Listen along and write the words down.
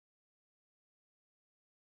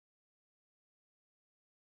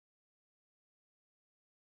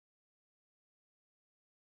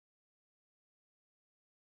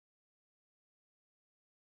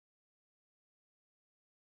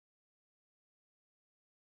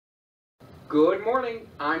Good morning,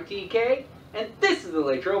 I'm TK, and this is the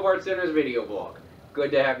Latrobe Art Center's video blog.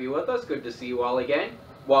 Good to have you with us, good to see you all again.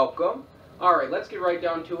 Welcome. Alright, let's get right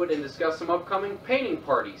down to it and discuss some upcoming painting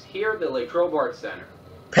parties here at the Latrobe Art Center.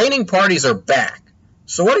 Painting parties are back.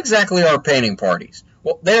 So what exactly are painting parties?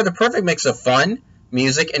 Well, they are the perfect mix of fun,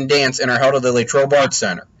 music, and dance and are held at the Latrobe Art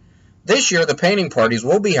Center. This year, the painting parties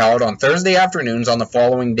will be held on Thursday afternoons on the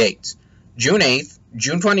following dates: June 8th,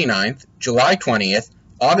 June 29th, July 20th,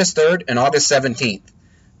 August 3rd, and August 17th.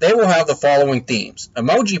 They will have the following themes: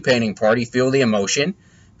 Emoji Painting Party, Feel the Emotion,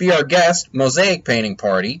 Be Our Guest, Mosaic Painting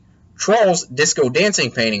Party, Trolls Disco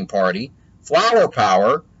Dancing Painting Party, Flower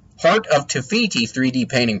Power, Heart of Tafiti 3D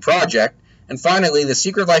Painting Project, and finally, The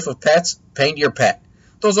Secret Life of Pets, Paint Your Pet.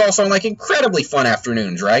 Those all sound like incredibly fun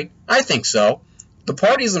afternoons, right? I think so. The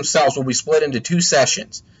parties themselves will be split into two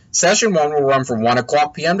sessions. Session 1 will run from 1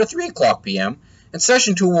 o'clock p.m. to 3 o'clock p.m., and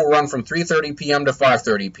Session 2 will run from 3:30 p.m. to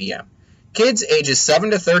 5:30 p.m. Kids ages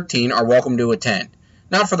 7 to 13 are welcome to attend.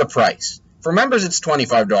 Not for the price. For members, it's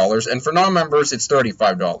 $25, and for non-members, it's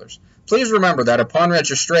 $35. Please remember that upon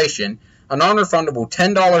registration, a non-refundable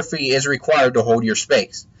 $10 fee is required to hold your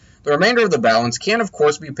space. The remainder of the balance can, of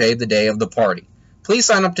course, be paid the day of the party. Please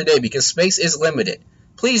sign up today because space is limited.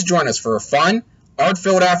 Please join us for a fun,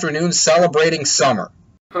 art-filled afternoon celebrating summer.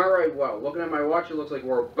 Alright, well, looking at my watch, it looks like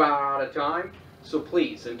we're about out of time. So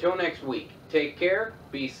please, until next week, take care,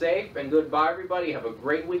 be safe, and goodbye everybody. Have a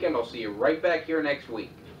great weekend. I'll see you right back here next week.